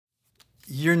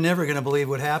You're never going to believe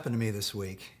what happened to me this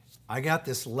week. I got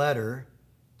this letter,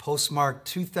 postmarked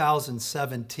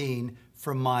 2017,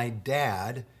 from my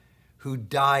dad, who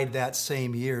died that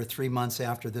same year, 3 months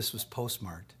after this was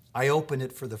postmarked. I opened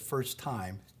it for the first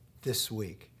time this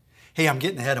week. Hey, I'm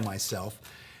getting ahead of myself,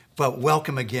 but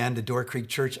welcome again to Door Creek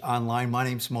Church Online. My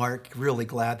name's Mark. Really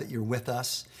glad that you're with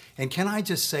us. And can I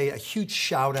just say a huge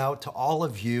shout out to all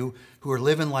of you who are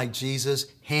living like Jesus,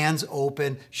 hands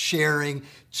open, sharing,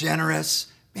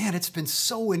 generous. Man, it's been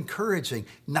so encouraging.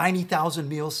 90,000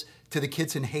 meals to the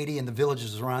kids in Haiti and the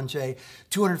villages of Oranje,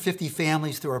 250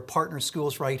 families through our partner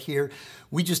schools right here.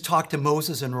 We just talked to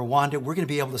Moses in Rwanda. We're going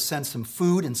to be able to send some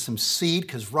food and some seed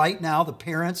because right now the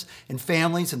parents and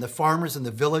families and the farmers in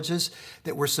the villages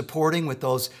that we're supporting with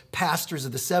those pastors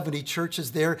of the 70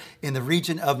 churches there in the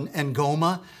region of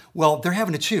Ngoma, well, they're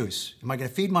having to choose. Am I going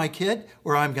to feed my kid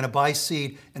or I'm going to buy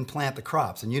seed and plant the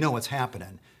crops? And you know what's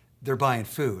happening. They're buying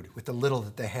food with the little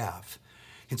that they have.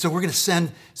 And so we're going to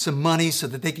send some money so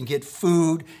that they can get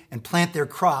food and plant their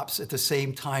crops at the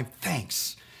same time.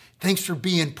 Thanks. Thanks for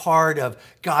being part of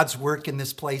God's work in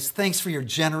this place. Thanks for your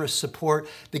generous support.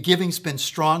 The giving's been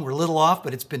strong. We're a little off,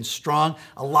 but it's been strong.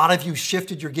 A lot of you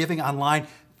shifted your giving online.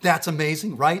 That's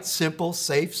amazing, right? Simple,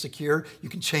 safe, secure. You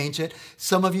can change it.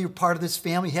 Some of you are part of this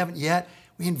family. You haven't yet.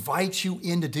 We invite you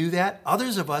in to do that.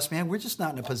 Others of us, man, we're just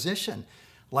not in a position.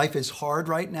 Life is hard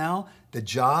right now. The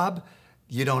job,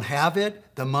 you don't have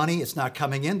it. The money, it's not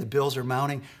coming in. The bills are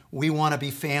mounting. We want to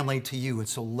be family to you. And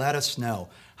so let us know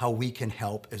how we can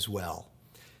help as well.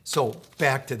 So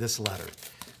back to this letter.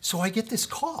 So I get this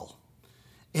call.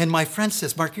 And my friend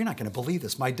says, Mark, you're not going to believe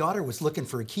this. My daughter was looking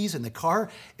for keys in the car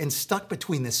and stuck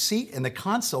between the seat and the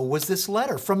console was this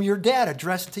letter from your dad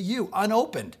addressed to you,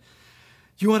 unopened.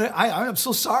 I'm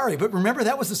so sorry, but remember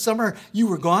that was the summer you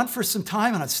were gone for some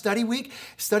time on a study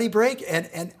break,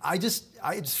 and I just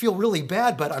feel really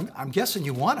bad, but I'm guessing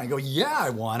you want it. I go, yeah,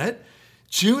 I want it.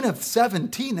 June of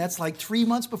 17, that's like 3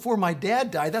 months before my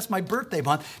dad died. That's my birthday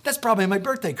month. That's probably my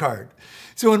birthday card.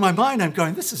 So in my mind, I'm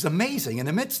going, this is amazing. In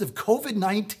the midst of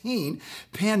COVID-19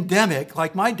 pandemic,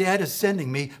 like my dad is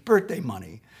sending me birthday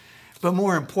money. But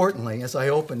more importantly, as I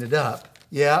opened it up,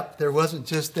 yeah, there wasn't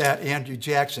just that Andrew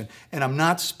Jackson, and I'm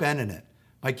not spending it.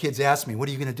 My kids ask me, what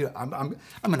are you going to do? I'm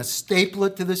going to staple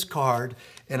it to this card,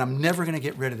 and I'm never going to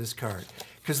get rid of this card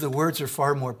because the words are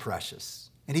far more precious.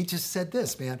 And he just said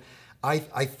this, man, I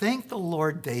thank the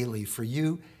Lord daily for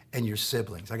you and your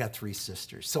siblings. I got 3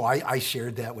 sisters, so I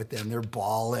shared that with them. They're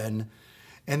bawling.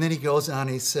 And then he goes on,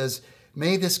 he says,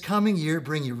 may this coming year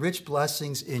bring you rich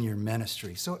blessings in your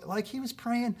ministry. So like he was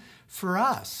praying for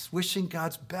us, wishing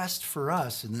God's best for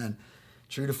us. And then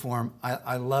true to form,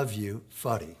 I love you,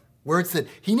 Fuddy. Words that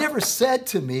he never said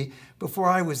to me before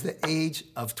I was the age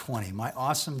of 20. My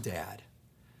awesome dad.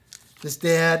 This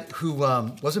dad who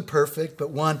wasn't perfect, but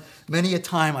one, many a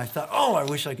time I thought, oh, I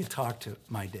wish I could talk to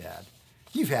my dad.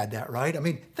 You've had that, right? I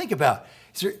mean, think about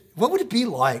it. What would it be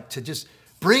like to just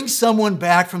bring someone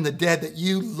back from the dead that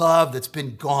you love that's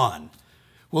been gone?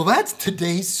 Well, that's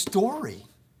today's story.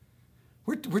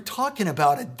 We're talking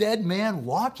about a dead man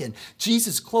walking.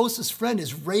 Jesus' closest friend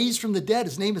is raised from the dead.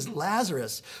 His name is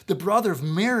Lazarus, the brother of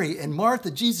Mary and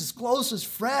Martha, Jesus' closest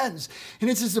friends. And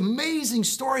it's this amazing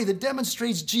story that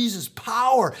demonstrates Jesus'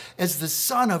 power as the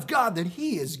Son of God, that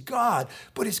he is God,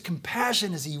 but his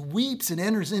compassion as he weeps and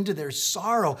enters into their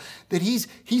sorrow, that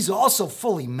he's also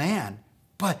fully man.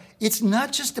 But it's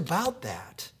not just about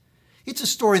that. It's a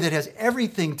story that has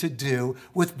everything to do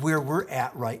with where we're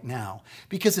at right now.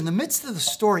 Because in the midst of the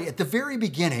story, at the very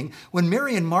beginning, when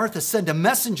Mary and Martha send a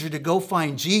messenger to go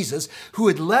find Jesus, who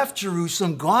had left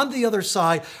Jerusalem, gone to the other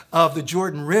side of the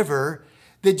Jordan River,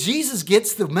 that Jesus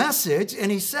gets the message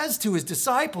and he says to his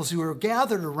disciples who are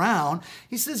gathered around,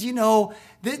 he says, you know,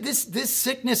 this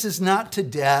sickness is not to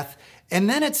death. And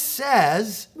then it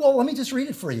says, well, let me just read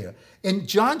it for you. In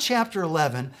John chapter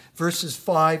 11, verses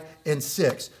 5 and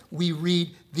 6, we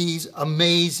read these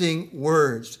amazing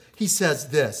words. He says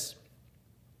this.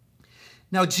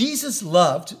 Now, Jesus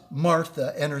loved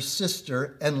Martha and her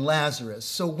sister and Lazarus.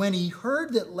 So when he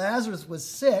heard that Lazarus was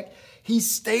sick, he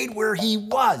stayed where he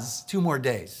was 2 more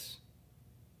days.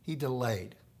 He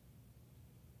delayed.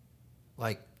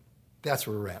 Like, that's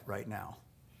where we're at right now.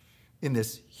 In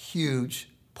this huge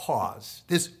pause,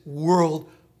 this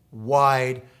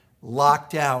worldwide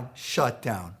lockdown,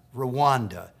 shutdown,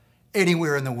 Rwanda,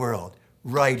 anywhere in the world,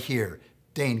 right here,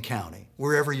 Dane County,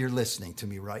 wherever you're listening to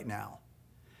me right now.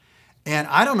 And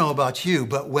I don't know about you,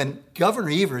 but when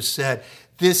Governor Evers said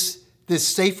this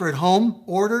safer at home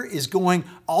order is going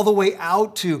all the way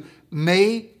out to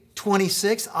May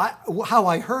 26th, how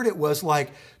I heard it was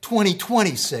like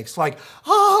 2026, like,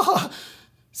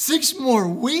 6 more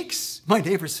weeks? My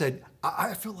neighbor said,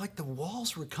 I felt like the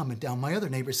walls were coming down. My other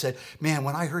neighbor said, man,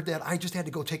 when I heard that, I just had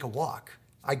to go take a walk.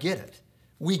 I get it.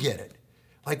 We get it.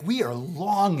 Like, we are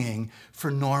longing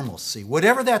for normalcy,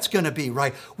 whatever that's going to be,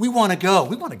 right? We want to go.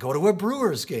 We want to go to a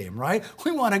Brewers game, right?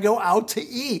 We want to go out to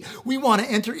eat. We want to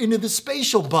enter into the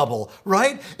spatial bubble,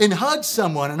 right? And hug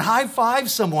someone and high five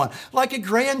someone like a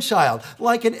grandchild,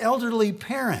 like an elderly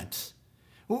parent.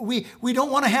 We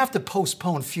don't want to have to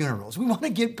postpone funerals. We want to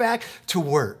get back to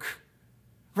work.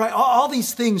 Right? All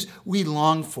these things we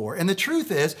long for. And the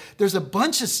truth is, there's a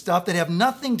bunch of stuff that have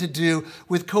nothing to do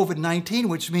with COVID-19,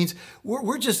 which means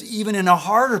we're just even in a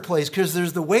harder place because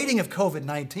there's the waiting of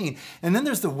COVID-19. And then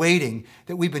there's the waiting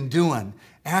that we've been doing,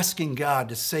 asking God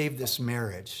to save this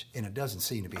marriage. And it doesn't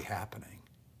seem to be happening.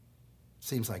 It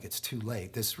seems like it's too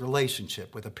late. This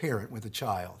relationship with a parent, with a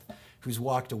child who's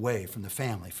walked away from the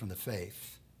family, from the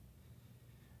faith.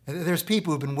 And there's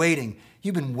people who've been waiting.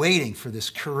 You've been waiting for this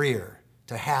career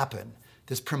to happen,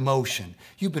 this promotion.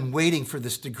 You've been waiting for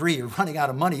this degree. You're running out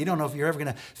of money. You don't know if you're ever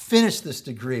going to finish this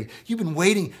degree. You've been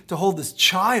waiting to hold this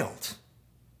child.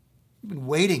 You've been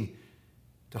waiting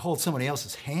to hold somebody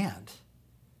else's hand.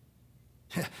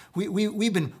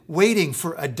 We've been waiting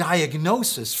for a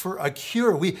diagnosis, for a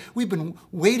cure. We've been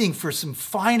waiting for some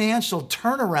financial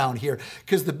turnaround here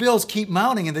because the bills keep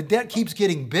mounting and the debt keeps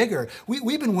getting bigger.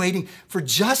 We've been waiting for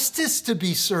justice to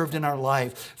be served in our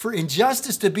life, for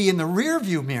injustice to be in the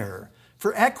rearview mirror,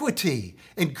 for equity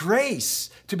and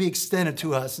grace to be extended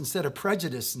to us instead of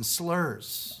prejudice and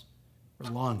slurs.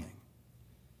 We're longing.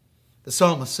 The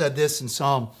psalmist said this in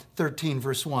Psalm 13,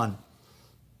 verse 1.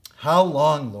 How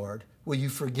long, Lord, will you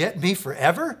forget me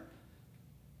forever?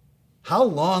 How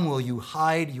long will you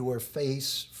hide your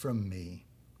face from me?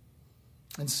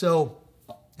 And so,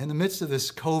 in the midst of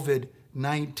this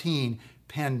COVID-19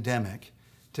 pandemic,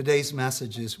 today's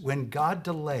message is, when God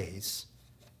delays,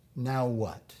 now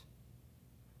what?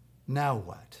 Now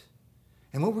what?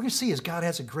 And what we're going to see is God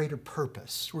has a greater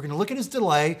purpose. We're going to look at his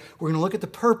delay, we're going to look at the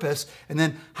purpose, and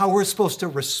then how we're supposed to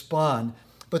respond.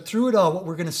 But through it all, what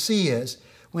we're going to see is,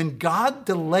 when God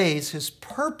delays, his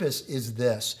purpose is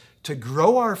this: to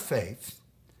grow our faith,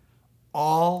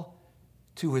 all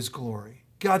to his glory.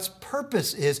 God's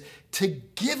purpose is to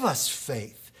give us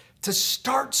faith, to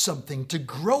start something, to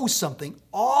grow something,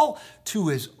 all to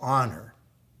his honor.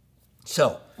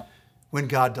 So, when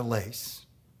God delays.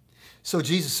 So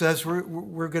Jesus says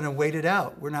we're going to wait it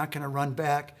out. We're not going to run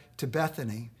back to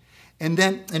Bethany. And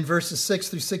then in verses 6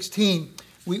 through 16,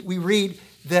 we read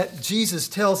that Jesus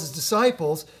tells his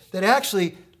disciples that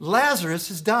actually Lazarus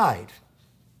has died.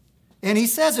 And he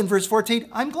says in verse 14,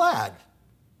 I'm glad,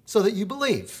 so that you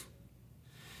believe.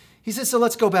 He says, so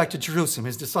let's go back to Jerusalem.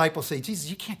 His disciples say, Jesus,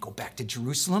 you can't go back to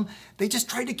Jerusalem. They just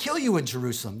tried to kill you in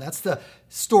Jerusalem. That's the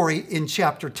story in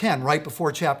chapter 10, right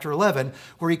before chapter 11,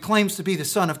 where he claims to be the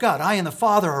Son of God. I and the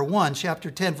Father are one, chapter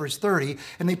 10, verse 30,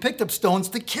 and they picked up stones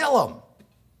to kill him.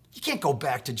 You can't go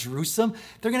back to Jerusalem.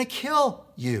 They're going to kill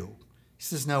you. He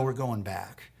says, no, we're going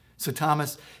back. So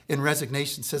Thomas, in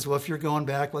resignation, says, well, if you're going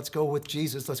back, let's go with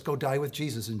Jesus. Let's go die with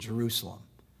Jesus in Jerusalem.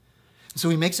 So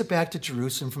he makes it back to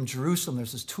Jerusalem. From Jerusalem,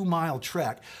 there's this 2-mile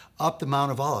trek up the Mount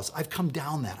of Olives. I've come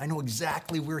down that. I know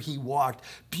exactly where he walked.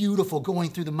 Beautiful, going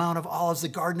through the Mount of Olives, the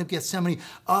Garden of Gethsemane.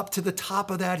 Up to the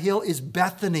top of that hill is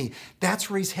Bethany. That's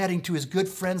where he's heading to his good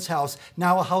friend's house,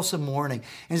 now a house of mourning.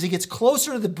 And as he gets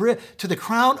closer to the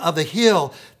crown of the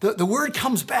hill, the word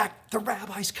comes back. The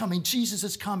rabbi's coming. Jesus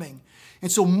is coming.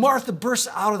 And so Martha bursts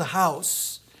out of the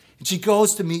house, and she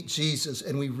goes to meet Jesus.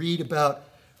 And we read about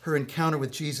her encounter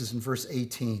with Jesus in verse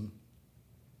 18.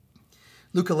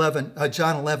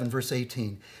 John 11, verse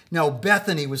 18. Now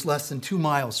Bethany was less than 2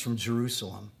 miles from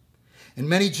Jerusalem, and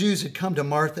many Jews had come to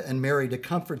Martha and Mary to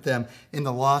comfort them in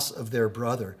the loss of their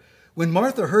brother. When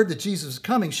Martha heard that Jesus was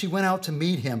coming, she went out to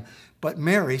meet him, but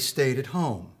Mary stayed at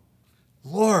home.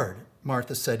 Lord,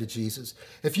 Martha said to Jesus,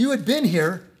 if you had been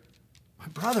here, my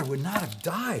brother would not have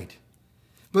died.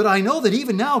 But I know that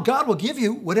even now God will give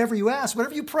you whatever you ask,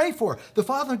 whatever you pray for. The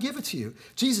Father will give it to you.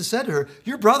 Jesus said to her,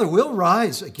 your brother will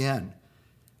rise again.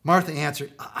 Martha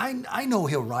answered, I know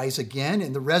he'll rise again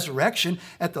in the resurrection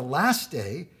at the last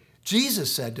day.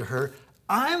 Jesus said to her,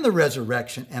 I'm the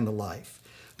resurrection and the life.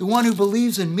 The one who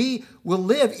believes in me will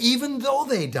live even though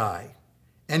they die.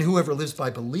 And whoever lives by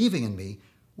believing in me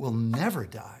will never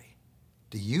die.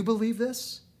 Do you believe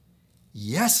this?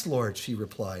 Yes, Lord, she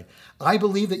replied. I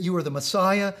believe that you are the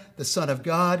Messiah, the Son of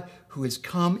God, who has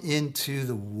come into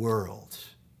the world.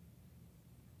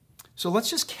 So let's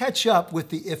just catch up with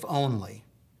the if only,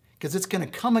 because it's going to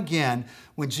come again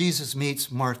when Jesus meets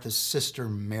Martha's sister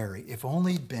Mary. If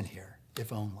only he'd been here,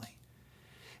 if only.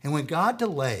 And when God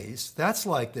delays, that's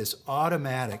like this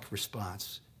automatic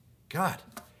response. God,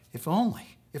 if only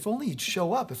you'd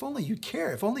show up, if only you'd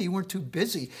care, if only you weren't too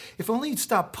busy, if only you'd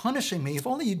stop punishing me, if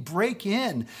only you'd break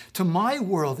in to my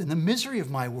world and the misery of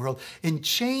my world and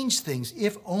change things,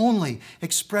 if only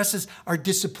expresses our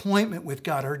disappointment with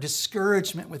God, our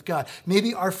discouragement with God,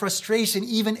 maybe our frustration,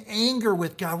 even anger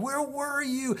with God. Where were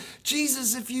you?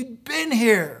 Jesus, if you'd been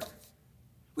here,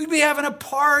 we'd be having a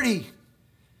party.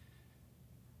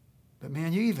 But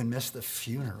man, you even missed the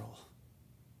funeral.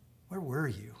 Where were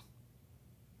you?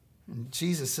 And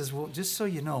Jesus says, well, just so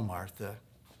you know, Martha,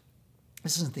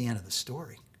 this isn't the end of the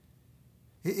story.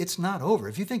 It's not over.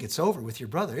 If you think it's over with your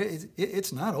brother,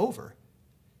 it's not over.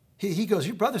 He goes,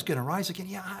 your brother's going to rise again.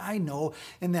 Yeah, I know.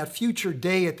 In that future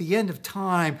day at the end of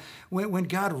time, when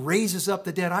God raises up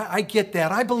the dead, I get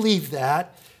that. I believe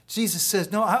that. Jesus says,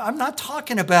 no, I'm not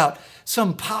talking about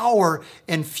some power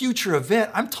and future event.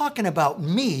 I'm talking about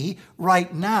me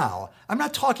right now. I'm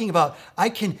not talking about I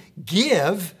can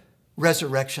give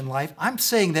resurrection life. I'm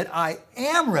saying that I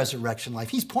am resurrection life.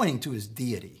 He's pointing to his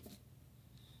deity,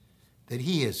 that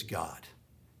he is God,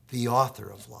 the author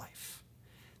of life,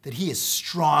 that he is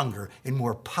stronger and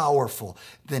more powerful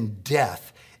than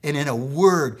death. And in a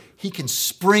word, he can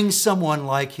spring someone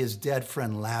like his dead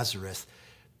friend Lazarus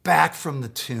back from the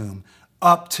tomb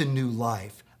up to new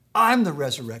life. I'm the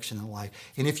resurrection and life.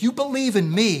 And if you believe in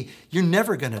me, you're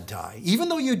never going to die. Even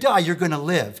though you die, you're going to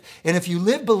live. And if you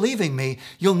live believing me,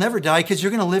 you'll never die because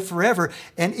you're going to live forever.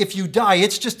 And if you die,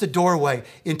 it's just a doorway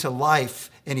into life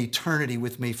and eternity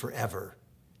with me forever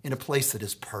in a place that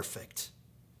is perfect.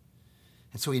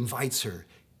 And so he invites her.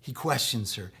 He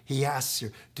questions her. He asks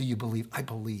her, do you believe? I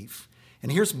believe.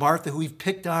 And here's Martha, who we've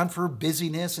picked on for her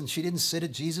busyness, and she didn't sit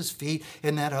at Jesus' feet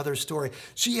in that other story.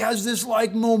 She has this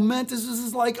momentous, this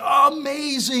is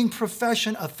amazing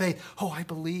profession of faith. Oh, I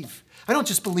believe. I don't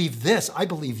just believe this, I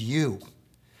believe you.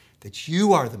 That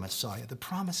you are the Messiah, the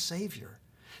promised Savior.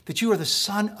 That you are the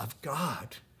Son of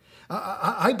God.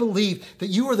 I believe that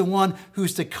you are the one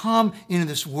who's to come into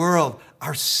this world,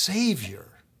 our Savior.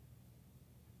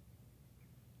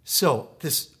 So,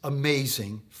 this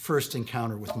amazing first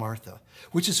encounter with Martha,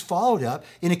 which is followed up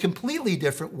in a completely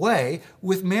different way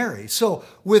with Mary. So,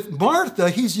 with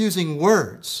Martha, he's using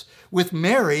words. With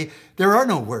Mary, there are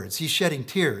no words. He's shedding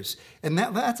tears. And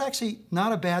that's actually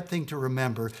not a bad thing to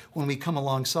remember when we come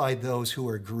alongside those who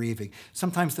are grieving.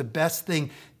 Sometimes the best thing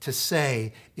to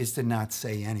say is to not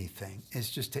say anything. It's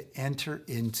just to enter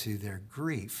into their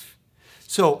grief.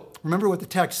 So, remember what the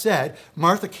text said.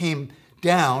 Martha came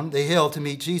down the hill to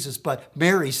meet Jesus, but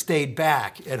Mary stayed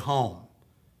back at home.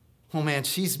 Oh man,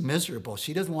 she's miserable.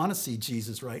 She doesn't want to see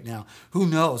Jesus right now. Who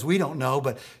knows? We don't know,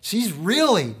 but she's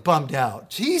really bummed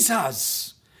out.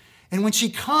 Jesus! And when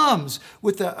she comes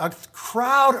with a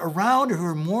crowd around her who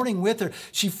are mourning with her,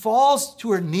 she falls to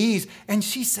her knees and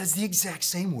she says the exact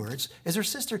same words as her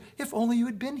sister. If only you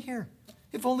had been here.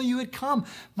 If only you had come.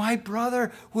 My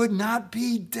brother would not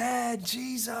be dead,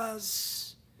 Jesus.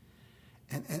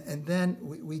 And then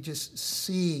we just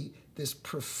see this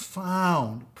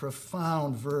profound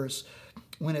verse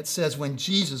when it says, when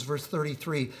Jesus, verse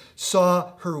 33,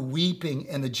 saw her weeping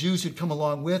and the Jews who'd come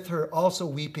along with her also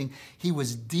weeping, he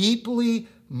was deeply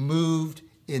moved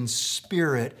in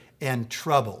spirit and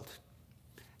troubled.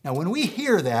 Now, when we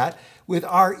hear that with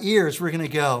our ears, we're going to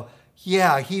go,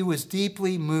 yeah, he was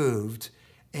deeply moved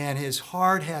and his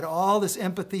heart had all this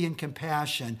empathy and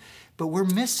compassion. But we're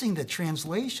missing the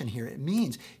translation here. It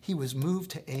means he was moved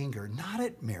to anger, not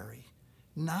at Mary,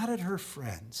 not at her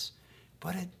friends,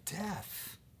 but at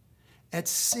death, at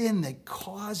sin that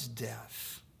caused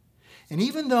death. And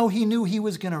even though he knew he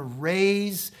was going to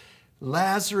raise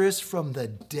Lazarus from the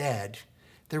dead,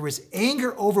 there was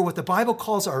anger over what the Bible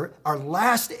calls our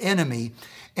last enemy.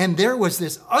 And there was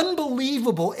this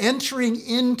unbelievable entering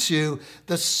into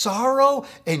the sorrow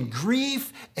and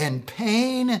grief and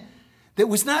pain that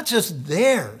was not just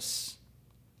theirs.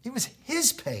 It was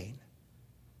his pain.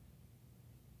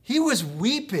 He was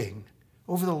weeping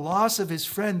over the loss of his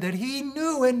friend that he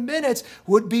knew in minutes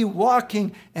would be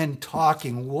walking and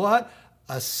talking. What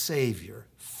a Savior.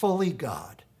 Fully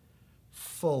God,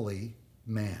 fully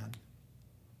man.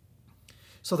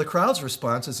 So the crowd's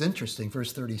response is interesting,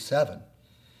 verse 37.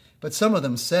 But some of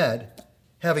them said,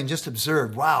 having just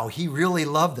observed, wow, he really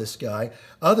loved this guy.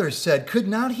 Others said, could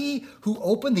not he who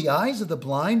opened the eyes of the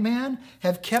blind man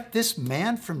have kept this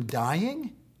man from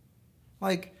dying?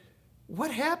 Like,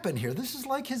 what happened here? This is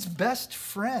like his best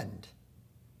friend.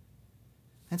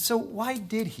 And so why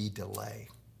did he delay?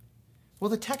 Well,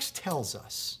 the text tells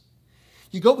us.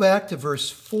 You go back to verse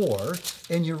 4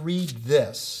 and you read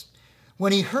this.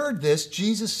 When he heard this,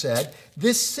 Jesus said,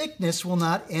 "This sickness will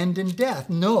not end in death.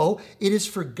 No, it is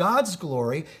for God's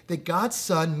glory, that God's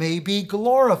Son may be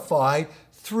glorified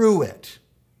through it."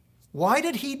 Why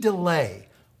did he delay?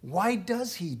 Why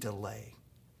does he delay?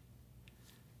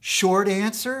 Short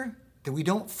answer that we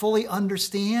don't fully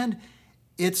understand,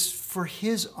 it's for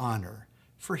his honor,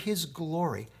 for his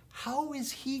glory. How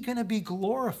is he going to be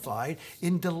glorified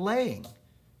in delaying?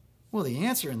 Well, the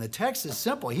answer in the text is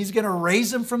simple. He's going to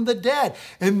raise him from the dead,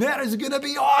 and that is going to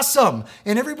be awesome.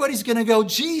 And everybody's going to go,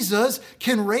 Jesus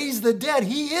can raise the dead.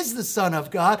 He is the Son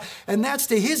of God, and that's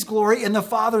to his glory and the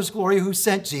Father's glory who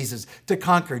sent Jesus to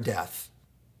conquer death.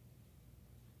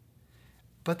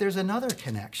 But there's another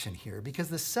connection here, because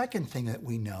the second thing that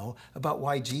we know about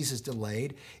why Jesus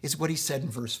delayed is what he said in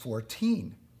verse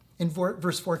 14. In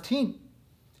verse 14,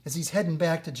 as he's heading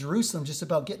back to Jerusalem, just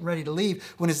about getting ready to leave,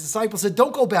 when his disciples said,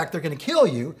 "Don't go back, they're going to kill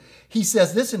you," he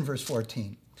says this in verse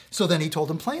 14. So then he told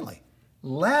them plainly,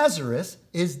 "Lazarus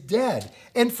is dead,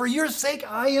 and for your sake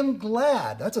I am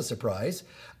glad." That's a surprise.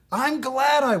 "I'm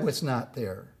glad I was not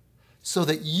there, so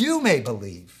that you may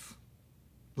believe.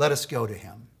 Let us go to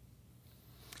him."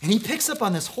 And he picks up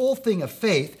on this whole thing of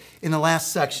faith in the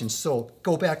last section. So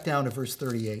go back down to verse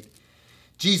 38.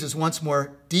 Jesus, once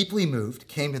more deeply moved,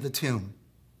 came to the tomb.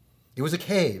 It was a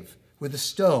cave with a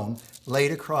stone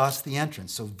laid across the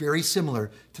entrance. So very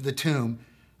similar to the tomb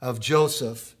of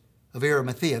Joseph of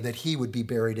Arimathea that he would be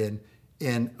buried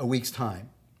in a week's time.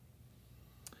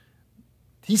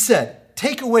 He said,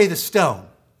 "Take away the stone."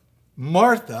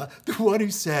 Martha, the one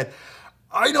who said,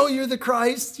 "I know you're the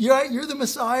Christ, you're the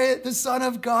Messiah, the Son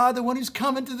of God, the one who's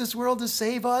come into this world to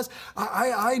save us.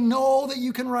 I know that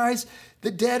you can rise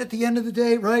the dead at the end of the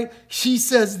day," right? She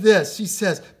says this, she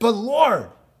says, "But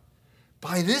Lord,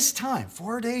 by this time,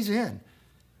 4 days in,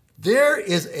 there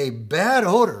is a bad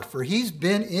odor, for he's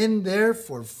been in there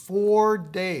for 4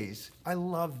 days." I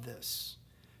love this.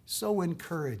 So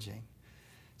encouraging.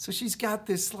 So she's got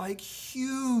this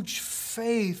huge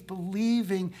faith,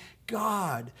 believing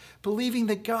God, believing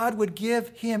that God would give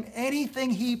him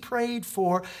anything he prayed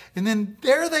for. And then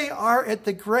there they are at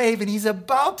the grave, and he's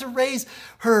about to raise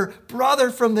her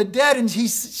brother from the dead. And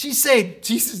she's saying,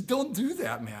 "Jesus, don't do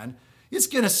that, man. It's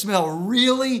going to smell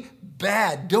really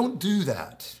bad. Don't do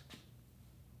that."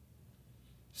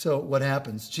 So what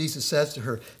happens? Jesus says to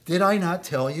her, "Did I not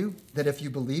tell you that if you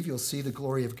believe, you'll see the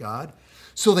glory of God?"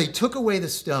 So they took away the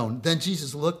stone. Then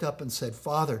Jesus looked up and said,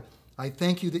 "Father, I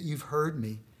thank you that you've heard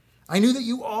me. I knew that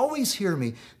you always hear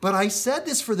me, but I said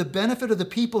this for the benefit of the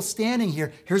people standing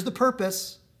here." Here's the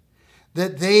purpose: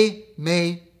 that they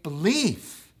may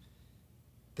believe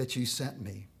that you sent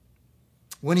me.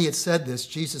 When he had said this,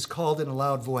 Jesus called in a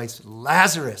loud voice,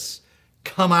 "Lazarus,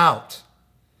 come out."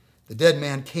 The dead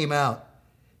man came out,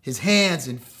 his hands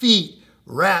and feet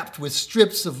wrapped with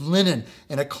strips of linen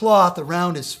and a cloth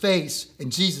around his face.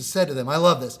 And Jesus said to them, I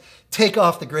love this, "Take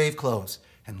off the grave clothes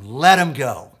and let him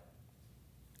go."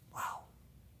 Wow.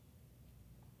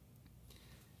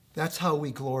 That's how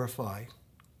we glorify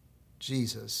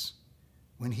Jesus,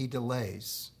 when he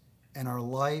delays, and our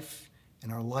life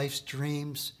and our life's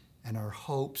dreams and our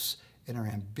hopes and our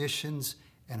ambitions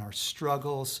and our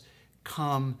struggles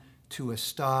come to a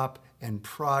stop and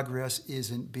progress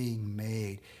isn't being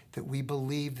made. That we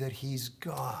believe that he's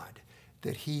God,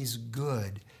 that he's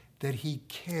good, that he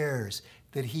cares,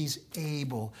 that he's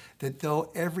able, that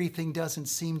though everything doesn't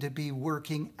seem to be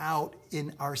working out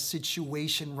in our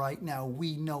situation right now,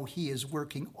 we know he is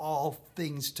working all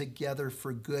things together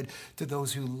for good to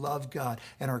those who love God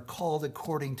and are called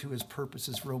according to his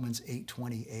purposes, Romans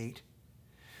 8:28.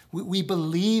 We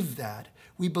believe that.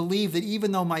 We believe that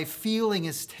even though my feeling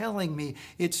is telling me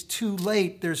it's too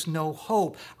late, there's no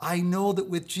hope, I know that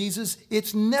with Jesus,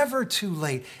 it's never too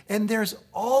late, and there's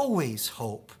always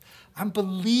hope. I'm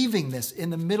believing this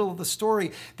in the middle of the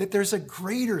story, that there's a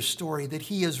greater story that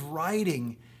he is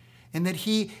writing, and that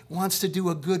he wants to do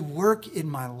a good work in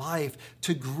my life,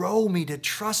 to grow me, to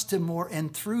trust him more,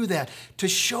 and through that, to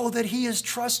show that he is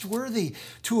trustworthy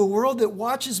to a world that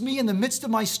watches me in the midst of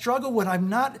my struggle when I'm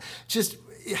not just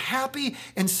happy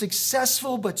and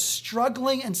successful, but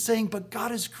struggling and saying, but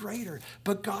God is greater,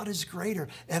 but God is greater,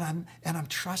 and I'm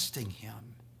trusting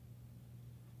him.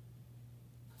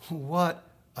 What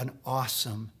an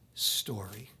awesome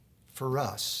story for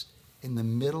us in the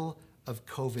middle of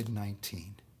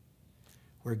COVID-19.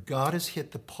 Where God has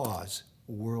hit the pause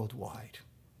worldwide.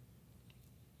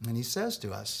 And he says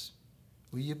to us,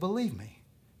 will you believe me?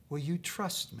 Will you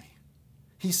trust me?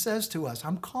 He says to us,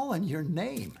 I'm calling your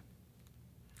name.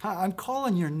 I'm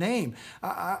calling your name.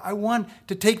 I want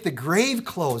to take the grave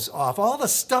clothes off, all the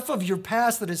stuff of your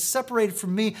past that is separated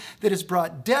from me, that has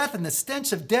brought death and the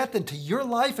stench of death into your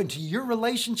life, into your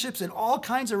relationships, and all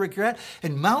kinds of regret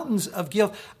and mountains of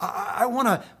guilt. I want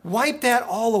to wipe that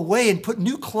all away and put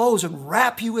new clothes and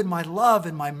wrap you in my love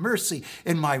and my mercy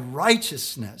and my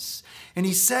righteousness. And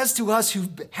he says to us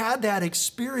who've had that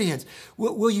experience,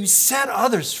 will you set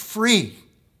others free?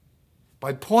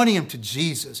 By pointing them to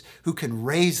Jesus, who can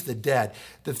raise the dead,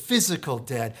 the physical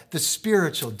dead, the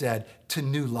spiritual dead, to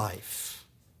new life.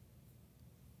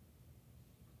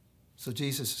 So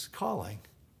Jesus is calling,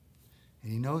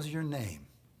 and he knows your name.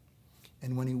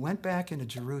 And when he went back into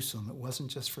Jerusalem, it wasn't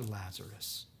just for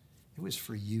Lazarus. It was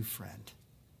for you, friend.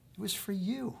 It was for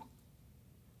you.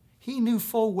 He knew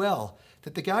full well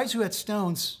that the guys who had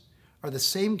stones are the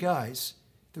same guys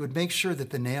that would make sure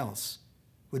that the nails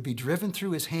would be driven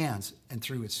through his hands and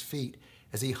through his feet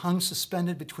as he hung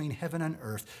suspended between heaven and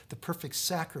earth, the perfect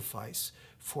sacrifice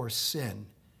for sin,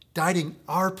 died in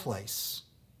our place,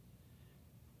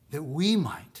 that we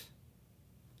might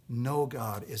know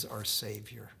God is our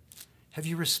Savior. Have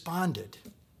you responded?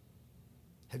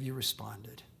 Have you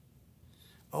responded?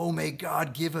 Oh, may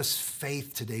God give us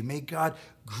faith today. May God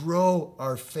grow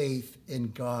our faith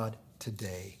in God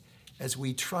today as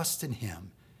we trust in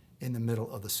him in the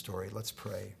middle of the story. Let's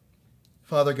pray.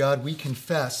 Father God, we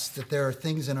confess that there are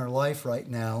things in our life right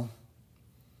now,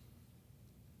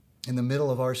 in the middle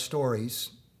of our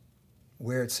stories,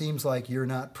 where it seems like you're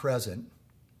not present,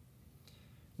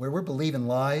 where we're believing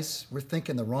lies, we're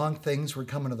thinking the wrong things, we're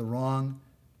coming to the wrong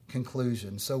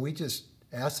conclusion. So we just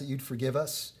ask that you'd forgive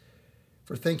us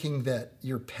for thinking that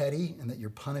you're petty and that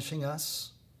you're punishing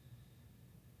us,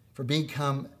 for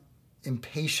become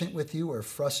impatient with you or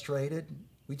frustrated.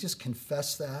 We just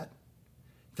confess that,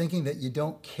 thinking that you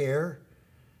don't care,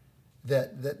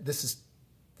 that this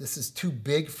is too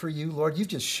big for you. Lord, you've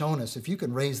just shown us if you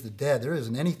can raise the dead, there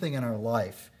isn't anything in our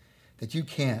life that you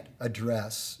can't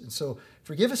address. And so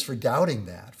forgive us for doubting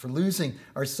that, for losing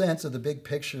our sense of the big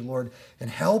picture, Lord, and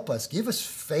help us. Give us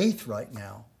faith right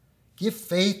now. Give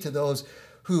faith to those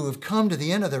who have come to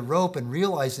the end of the rope and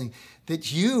realizing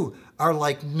that you are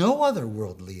like no other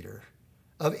world leader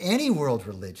of any world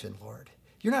religion, Lord.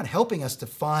 You're not helping us to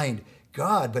find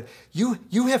God, but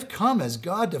you have come as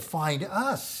God to find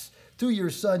us through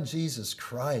your Son, Jesus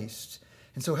Christ.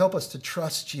 And so help us to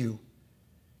trust you,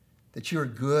 that you're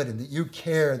good and that you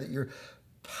care, that you're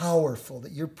powerful,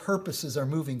 that your purposes are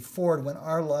moving forward when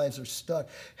our lives are stuck.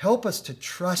 Help us to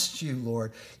trust you,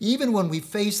 Lord, even when we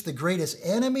face the greatest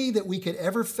enemy that we could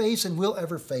ever face and will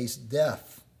ever face,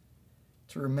 death,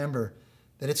 to remember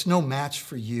that it's no match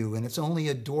for you, and it's only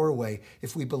a doorway,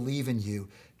 if we believe in you,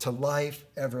 to life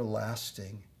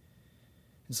everlasting.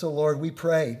 And so, Lord, we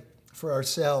pray for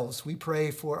ourselves. We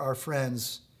pray for our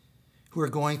friends who are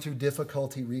going through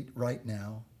difficulty right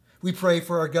now. We pray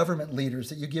for our government leaders,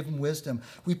 that you give them wisdom.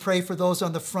 We pray for those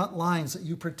on the front lines, that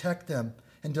you protect them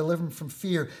and deliver them from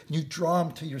fear, and you draw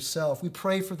them to yourself. We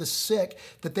pray for the sick,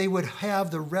 that they would have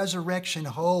the resurrection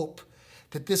hope,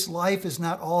 that this life is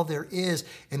not all there is,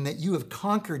 and that you have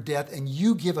conquered death, and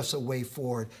you give us a way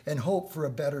forward and hope for a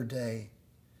better day.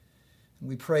 And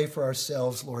we pray for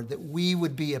ourselves, Lord, that we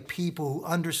would be a people who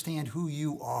understand who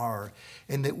you are,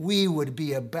 and that we would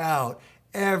be about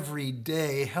every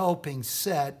day helping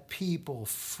set people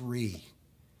free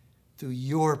through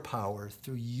your power,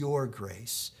 through your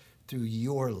grace, through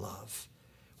your love.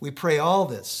 We pray all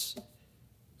this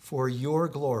for your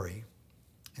glory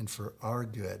and for our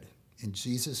good. In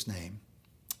Jesus' name,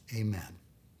 amen.